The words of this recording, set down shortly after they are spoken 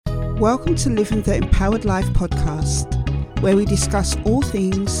Welcome to Living the Empowered Life podcast, where we discuss all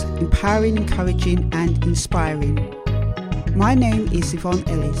things empowering, encouraging and inspiring. My name is Yvonne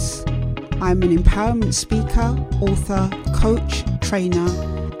Ellis. I'm an empowerment speaker, author, coach, trainer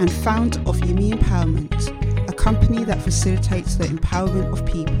and founder of Yumi Empowerment, a company that facilitates the empowerment of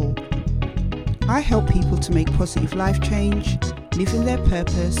people. I help people to make positive life change, live in their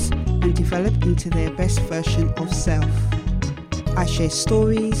purpose and develop into their best version of self. I share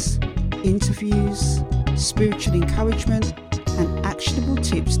stories, interviews, spiritual encouragement and actionable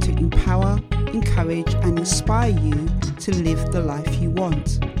tips to empower, encourage and inspire you to live the life you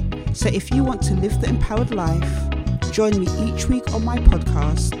want. So if you want to live the empowered life, join me each week on my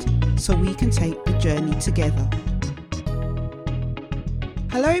podcast so we can take the journey together.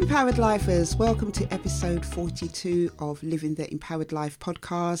 Hello Empowered Lifers, welcome to episode 42 of Living the Empowered Life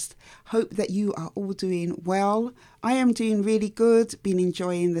podcast. Hope that you are all doing well. I am doing really good, been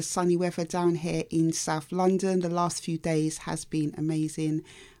enjoying the sunny weather down here in South London. The last few days has been amazing.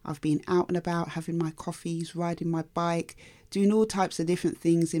 I've been out and about having my coffees, riding my bike, doing all types of different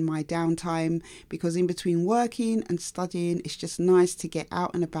things in my downtime because in between working and studying, it's just nice to get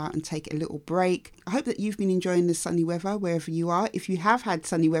out and about and take a little break. I hope that you've been enjoying the sunny weather wherever you are. If you have had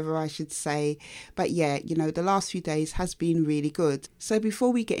sunny weather, I should say. But yeah, the last few days has been really good. So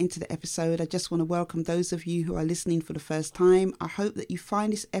before we get into the episode, I just want to welcome those of you who are listening for the first time. I hope that you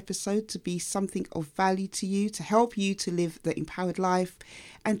find this episode to be something of value to you, to help you to live the empowered life.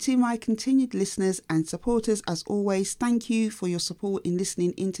 And to my continued listeners and supporters, as always, thank you for your support in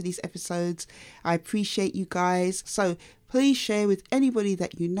listening into these episodes. I appreciate you guys. So please share with anybody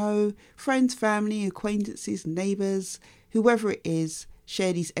that you know, friends, family, acquaintances, neighbours, whoever it is,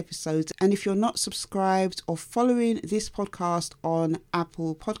 share these episodes. And if you're not subscribed or following this podcast on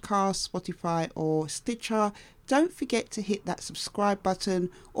Apple Podcasts, Spotify or Stitcher, don't forget to hit that subscribe button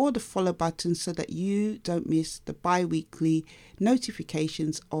or the follow button so that you don't miss the bi-weekly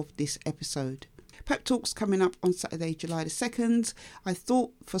notifications of this episode. Pep Talks coming up on Saturday, July the 2nd. I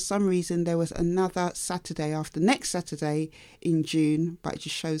thought for some reason there was another Saturday after next Saturday in June, but it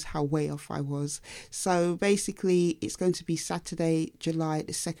just shows how way off I was. So basically it's going to be Saturday, July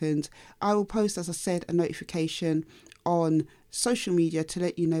the 2nd. I will post, as I said, a notification on social media to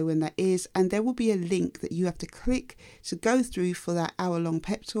let you know when that is, and there will be a link that you have to click to go through for that hour-long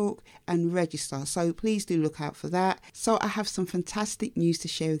pep talk and register. So please do look out for that. So I have some fantastic news to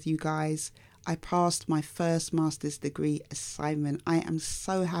share with you guys. I passed my first master's degree assignment. I am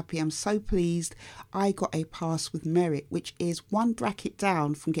so happy. I'm so pleased. I got a pass with merit, which is one bracket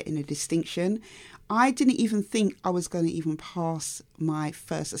down from getting a distinction. I didn't even think I was going to even pass my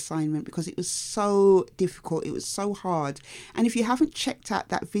first assignment because it was so difficult. It was so hard. And if you haven't checked out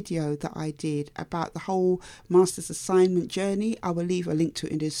that video that I did about the whole master's assignment journey, I will leave a link to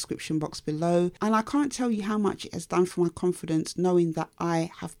it in the description box below. And I can't tell you how much it has done for my confidence knowing that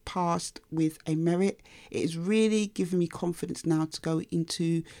I have passed with a merit. It has really given me confidence now to go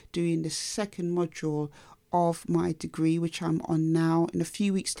into doing the second module of my degree, which I'm on now. In a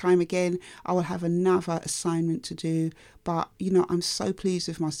few weeks' time again, I will have another assignment to do. But, I'm so pleased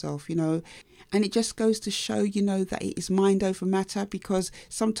with myself, and it just goes to show, that it is mind over matter, because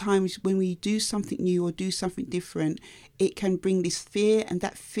sometimes when we do something new or do something different, it can bring this fear, and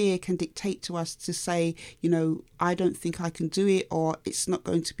that fear can dictate to us to say, I don't think I can do it, or it's not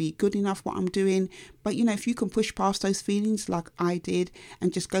going to be good enough what I'm doing. But, if you can push past those feelings like I did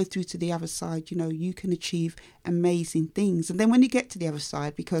and just go through to the other side, you can achieve amazing things. And then when you get to the other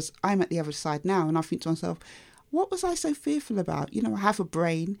side, because I'm at the other side now, and I think to myself, what was I so fearful about? I have a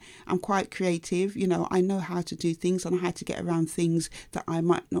brain. I'm quite creative. I know how to do things and how to get around things that I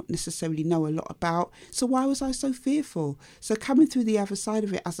might not necessarily know a lot about. So why was I so fearful? So coming through the other side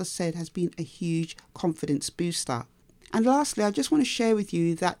of it, as I said, has been a huge confidence booster. And lastly, I just want to share with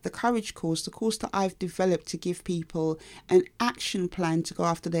you that the Courage course, the course that I've developed to give people an action plan to go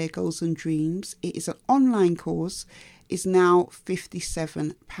after their goals and dreams, it is an online course, is now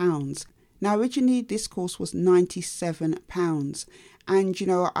 £57. Now, originally, this course was £97. And,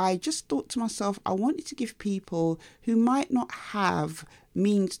 I just thought to myself, I wanted to give people who might not have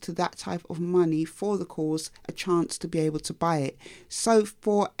means to that type of money for the course a chance to be able to buy it. So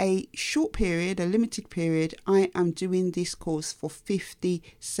for a short period, a limited period, I am doing this course for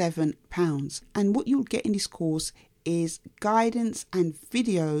 £57. And what you'll get in this course is guidance and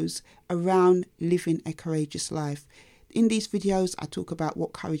videos around living a courageous life. In these videos, I talk about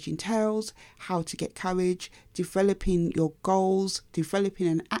what courage entails, how to get courage, developing your goals, developing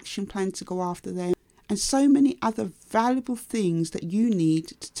an action plan to go after them, and so many other valuable things that you need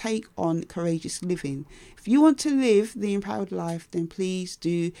to take on courageous living. If you want to live the empowered life, then please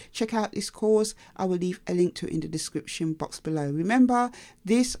do check out this course. I will leave a link to it in the description box below. Remember,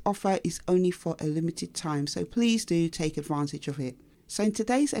 this offer is only for a limited time, so please do take advantage of it. So in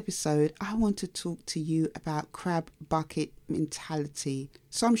today's episode, I want to talk to you about crab bucket mentality.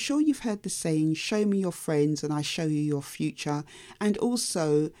 So I'm sure you've heard the saying, show me your friends and I show you your future. And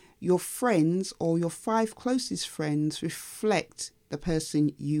also your friends or your 5 closest friends reflect the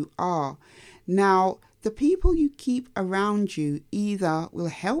person you are. Now, the people you keep around you either will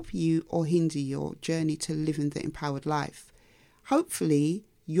help you or hinder your journey to living the empowered life. Hopefully,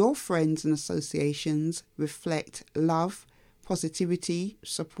 your friends and associations reflect love, positivity,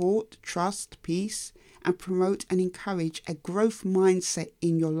 support, trust, peace, and promote and encourage a growth mindset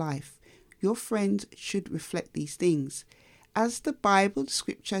in your life. Your friends should reflect these things. As the Bible, the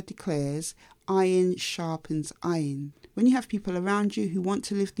scripture declares, iron sharpens iron. When you have people around you who want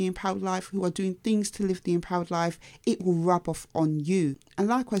to live the empowered life, who are doing things to live the empowered life, it will rub off on you. And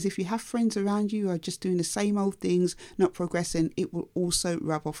likewise, if you have friends around you who are just doing the same old things, not progressing, it will also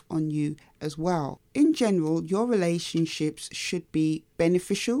rub off on you as well. In general, your relationships should be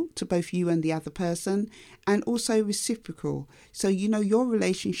beneficial to both you and the other person, and also reciprocal. So, your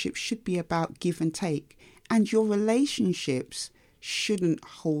relationship should be about give and take, and your relationships shouldn't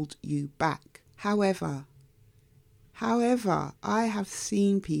hold you back. However, I have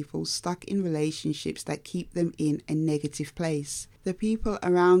seen people stuck in relationships that keep them in a negative place. The people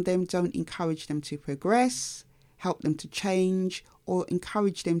around them don't encourage them to progress, help them to change, or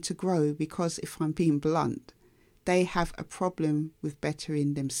encourage them to grow because, if I'm being blunt, they have a problem with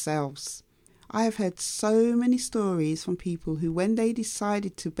bettering themselves. I have heard so many stories from people who, when they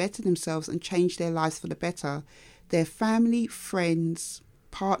decided to better themselves and change their lives for the better, their family, friends,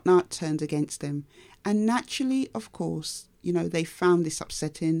 partner turned against them. And naturally, of course, they found this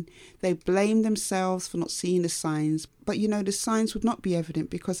upsetting. They blamed themselves for not seeing the signs. But, the signs would not be evident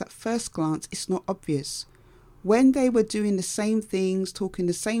because at first glance, it's not obvious. When they were doing the same things, talking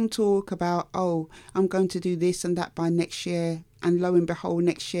the same talk about, I'm going to do this and that by next year, and lo and behold,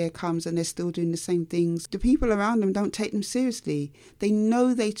 next year comes and they're still doing the same things, the people around them don't take them seriously. They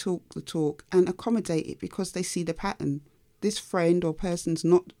know they talk the talk and accommodate it because they see the pattern. This friend or person's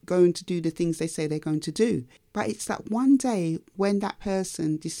not going to do the things they say they're going to do. But it's that one day when that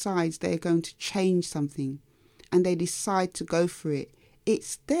person decides they're going to change something and they decide to go for it.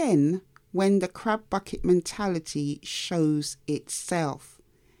 It's then when the crab bucket mentality shows itself.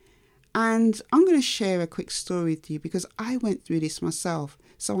 And I'm going to share a quick story with you because I went through this myself,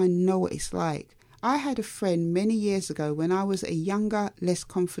 so I know what it's like. I had a friend many years ago when I was a younger, less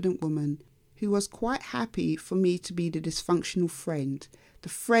confident woman who was quite happy for me to be the dysfunctional friend, the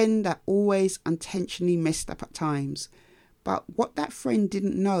friend that always unintentionally messed up at times. But what that friend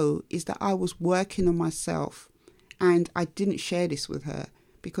didn't know is that I was working on myself, and I didn't share this with her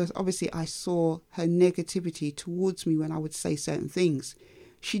because obviously I saw her negativity towards me when I would say certain things.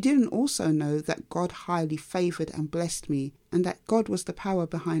 She didn't also know that God highly favoured and blessed me, and that God was the power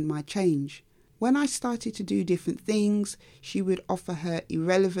behind my change. When I started to do different things, she would offer her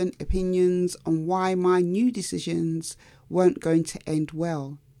irrelevant opinions on why my new decisions weren't going to end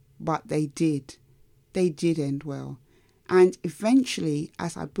well. But they did. They did end well. And eventually,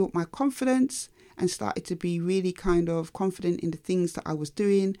 as I built my confidence and started to be really kind of confident in the things that I was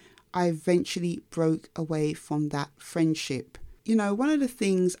doing, I eventually broke away from that friendship. One of the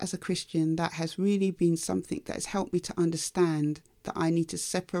things as a Christian that has really been something that has helped me to understand that I need to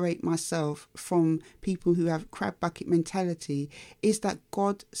separate myself from people who have crab bucket mentality is that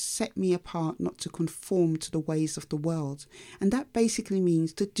God set me apart not to conform to the ways of the world. And that basically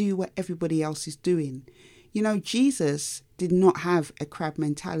means to do what everybody else is doing. Jesus did not have a crab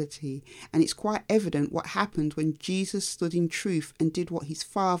mentality, and it's quite evident what happened when Jesus stood in truth and did what his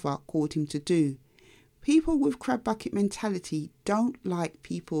Father called him to do. People with crab bucket mentality don't like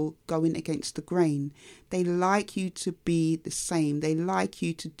people going against the grain. They like you to be the same. They like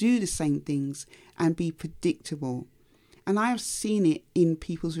you to do the same things and be predictable. And I have seen it in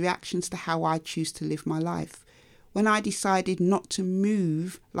people's reactions to how I choose to live my life. When I decided not to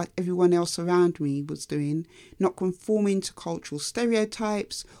move like everyone else around me was doing, not conforming to cultural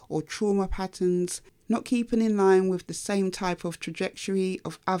stereotypes or trauma patterns, not keeping in line with the same type of trajectory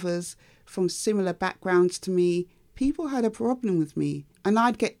of others from similar backgrounds to me, people had a problem with me. And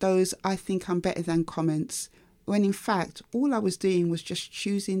I'd get those "I think I'm better than" comments, when in fact all I was doing was just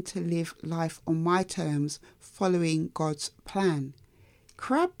choosing to live life on my terms, following God's plan.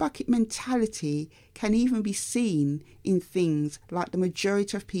 Crab bucket mentality can even be seen in things like the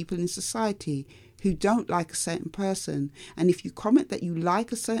majority of people in society who don't like a certain person. And if you comment that you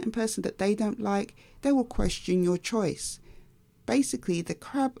like a certain person that they don't like, they will question your choice. Basically, the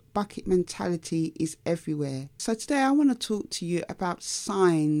crab bucket mentality is everywhere. So today I want to talk to you about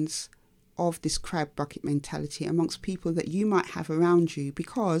signs of this crab bucket mentality amongst people that you might have around you,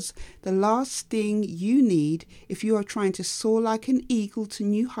 because the last thing you need if you are trying to soar like an eagle to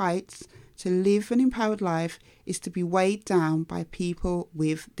new heights, to live an empowered life, is to be weighed down by people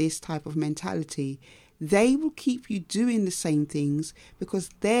with this type of mentality. They will keep you doing the same things because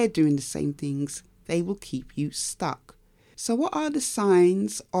they're doing the same things. They will keep you stuck. So what are the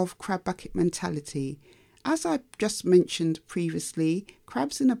signs of crab bucket mentality? As I just mentioned previously,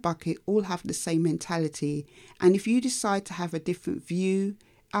 crabs in a bucket all have the same mentality. And if you decide to have a different view,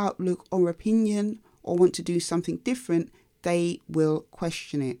 outlook or opinion, or want to do something different, they will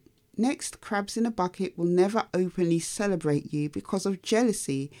question it. Next, crabs in a bucket will never openly celebrate you because of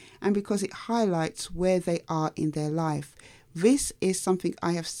jealousy and because it highlights where they are in their life. This is something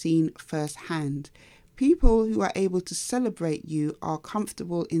I have seen firsthand. People who are able to celebrate you are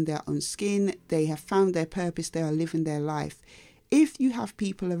comfortable in their own skin. They have found their purpose. They are living their life. If you have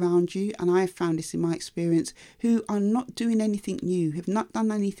people around you, and I have found this in my experience, who are not doing anything new, have not done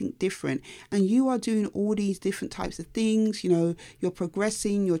anything different, and you are doing all these different types of things, you're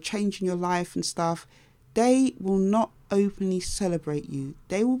progressing, you're changing your life and stuff, they will not openly celebrate you.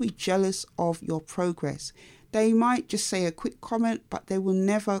 They will be jealous of your progress. They might just say a quick comment, but they will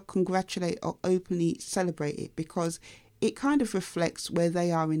never congratulate or openly celebrate it because it kind of reflects where they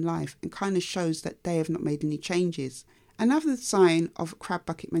are in life and kind of shows that they have not made any changes. Another sign of crab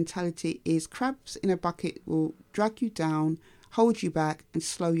bucket mentality is crabs in a bucket will drag you down, hold you back and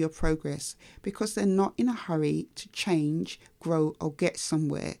slow your progress because they're not in a hurry to change, grow or get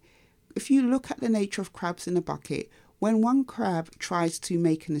somewhere. If you look at the nature of crabs in a bucket, when one crab tries to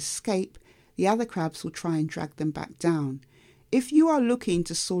make an escape, the other crabs will try and drag them back down. If you are looking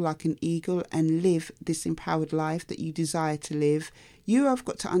to soar like an eagle and live this empowered life that you desire to live, you have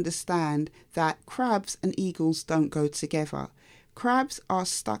got to understand that crabs and eagles don't go together. Crabs are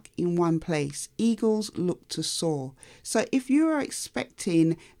stuck in one place. Eagles look to soar. So if you are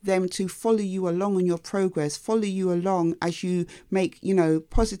expecting them to follow you along on your progress, follow you along as you make,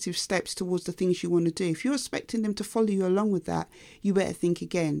 positive steps towards the things you want to do, if you're expecting them to follow you along with that, you better think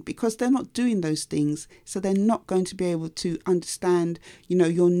again because they're not doing those things. So they're not going to be able to understand,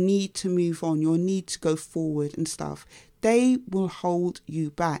 your need to move on, your need to go forward and stuff. They will hold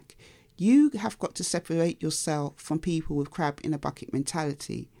you back. You have got to separate yourself from people with crab in a bucket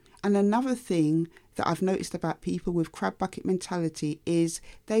mentality. And another thing that I've noticed about people with crab bucket mentality is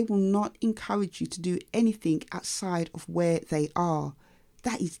they will not encourage you to do anything outside of where they are.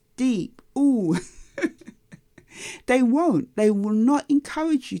 That is deep. Ooh. They won't. They will not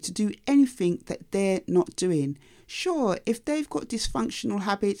encourage you to do anything that they're not doing. Sure, if they've got dysfunctional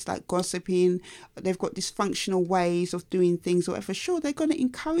habits like gossiping, they've got dysfunctional ways of doing things or whatever, sure, they're going to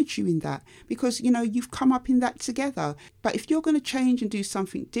encourage you in that because, you've come up in that together. But if you're going to change and do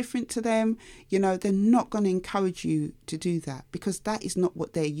something different to them, they're not going to encourage you to do that because that is not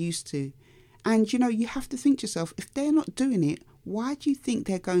what they're used to. And, you have to think to yourself, if they're not doing it, why do you think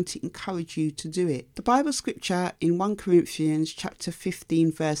they're going to encourage you to do it? The Bible scripture in 1 Corinthians chapter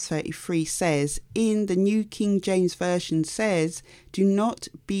 15 verse 33 says, in the New King James Version says, do not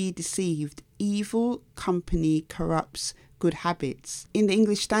be deceived. Evil company corrupts good habits. In the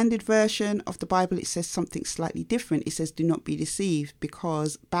English Standard Version of the Bible, it says something slightly different. It says, do not be deceived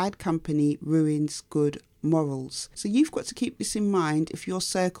because bad company ruins good morals. So you've got to keep this in mind if your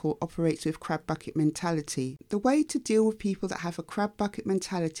circle operates with crab bucket mentality. The way to deal with people that have a crab bucket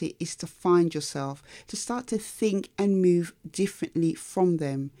mentality is to find yourself, to start to think and move differently from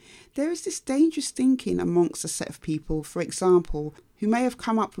them. There is this dangerous thinking amongst a set of people, for example, who may have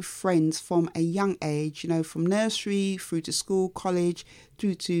come up with friends from a young age, from nursery through to school, college,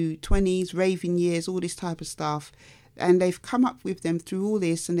 through to 20s, raving years, all this type of stuff. And they've come up with them through all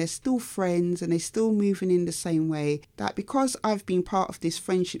this and they're still friends and they're still moving in the same way. That because I've been part of this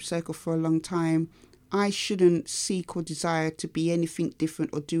friendship circle for a long time, I shouldn't seek or desire to be anything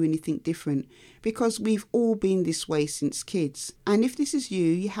different or do anything different because we've all been this way since kids. And if this is you,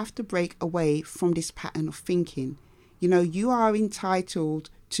 you have to break away from this pattern of thinking. You are entitled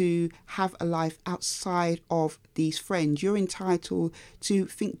to have a life outside of these friends. You're entitled to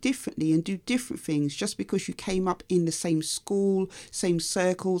think differently and do different things. Just because you came up in the same school, same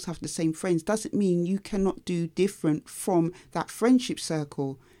circles, have the same friends, doesn't mean you cannot do different from that friendship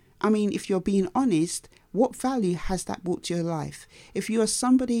circle. I mean, if you're being honest, What value has that brought to your life? If you are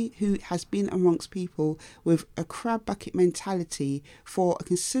somebody who has been amongst people with a crab bucket mentality for a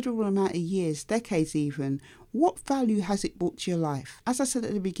considerable amount of years, decades even, what value has it brought to your life? As I said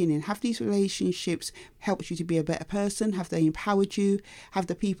at the beginning, have these relationships helped you to be a better person? Have they empowered you? Have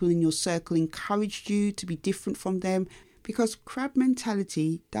the people in your circle encouraged you to be different from them? Because crab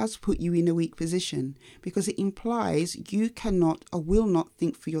mentality does put you in a weak position, because it implies you cannot or will not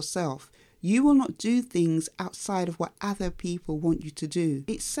think for yourself. You will not do things outside of what other people want you to do.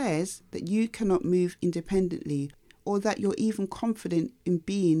 It says that you cannot move independently, or that you're even confident in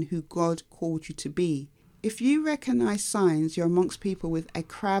being who God called you to be. If you recognize signs you're amongst people with a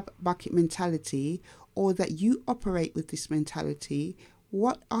crab bucket mentality, or that you operate with this mentality,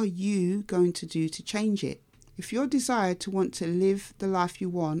 what are you going to do to change it? If your desire to want to live the life you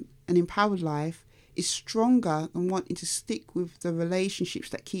want, an empowered life, is stronger than wanting to stick with the relationships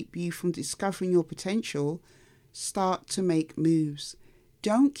that keep you from discovering your potential, start to make moves.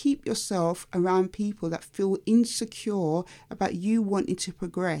 Don't keep yourself around people that feel insecure about you wanting to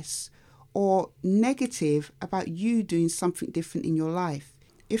progress, or negative about you doing something different in your life.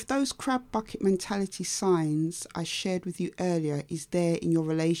 If those crab bucket mentality signs I shared with you earlier is there in your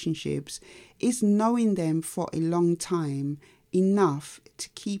relationships, is knowing them for a long time enough to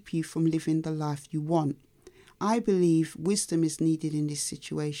keep you from living the life you want? I believe wisdom is needed in this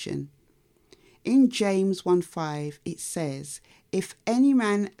situation. In James 1:5 it says, "If any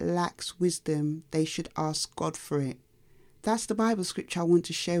man lacks wisdom, they should ask God for it." That's the Bible scripture I want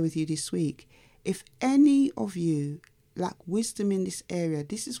to share with you this week. If any of you lack wisdom in this area,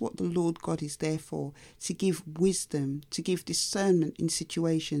 this is what the Lord God is there for, to give wisdom, to give discernment in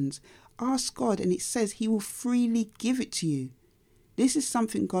situations. Ask God, and it says he will freely give it to you. This is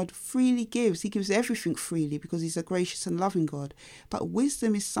something God freely gives. He gives everything freely because he's a gracious and loving God. But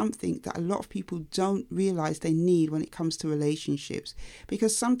wisdom is something that a lot of people don't realize they need when it comes to relationships,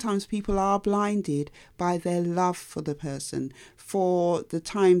 because sometimes people are blinded by their love for the person, for the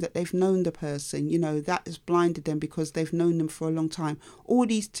time that they've known the person. You know, that has blinded them because they've known them for a long time. All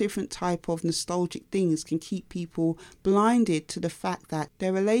these different type of nostalgic things can keep people blinded to the fact that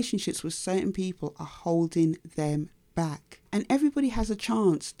their relationships with certain people are holding them back. And everybody has a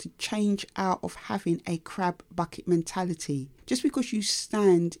chance to change out of having a crab bucket mentality. Just because you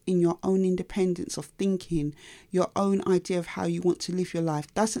stand in your own independence of thinking, your own idea of how you want to live your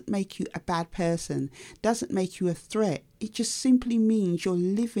life, doesn't make you a bad person, doesn't make you a threat. It just simply means you're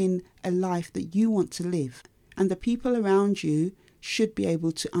living a life that you want to live. And the people around you should be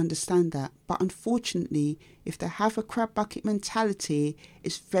able to understand that. But unfortunately, if they have a crab bucket mentality,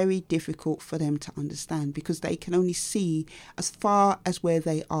 it's very difficult for them to understand, because they can only see as far as where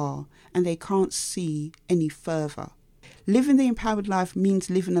they are, and they can't see any further. Living the empowered life means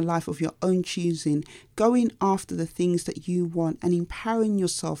living a life of your own choosing, going after the things that you want and empowering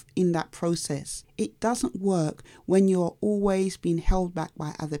yourself in that process. It doesn't work when you're always being held back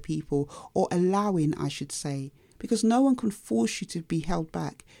by other people, or allowing, I should say, because no one can force you to be held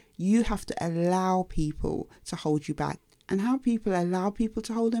back. You have to allow people to hold you back. And how people allow people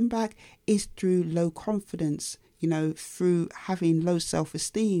to hold them back is through low confidence, through having low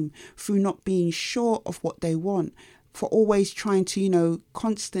self-esteem, through not being sure of what they want, for always trying to,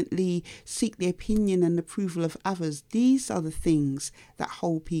 constantly seek the opinion and approval of others. These are the things that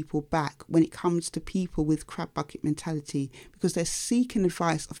hold people back when it comes to people with crab bucket mentality, because they're seeking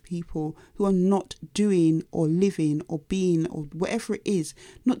advice of people who are not doing or living or being or whatever it is,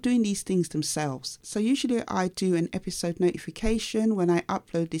 not doing these things themselves. So usually I do an episode notification when I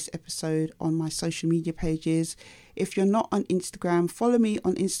upload this episode on my social media pages. If you're not on Instagram, follow me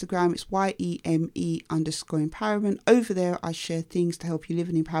on Instagram. It's YEME_empowerment. Over there, I share things to help you live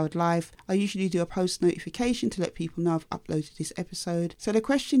an empowered life. I usually do a post notification to let people know I've uploaded this episode. So the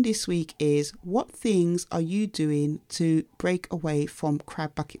question this week is, what things are you doing to break away from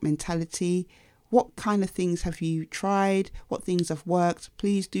crab bucket mentality? What kind of things have you tried? What things have worked?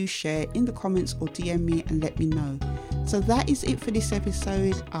 Please do share in the comments or DM me and let me know. So that is it for this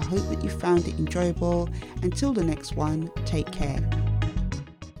episode. I hope that you found it enjoyable. Until the next one, take care.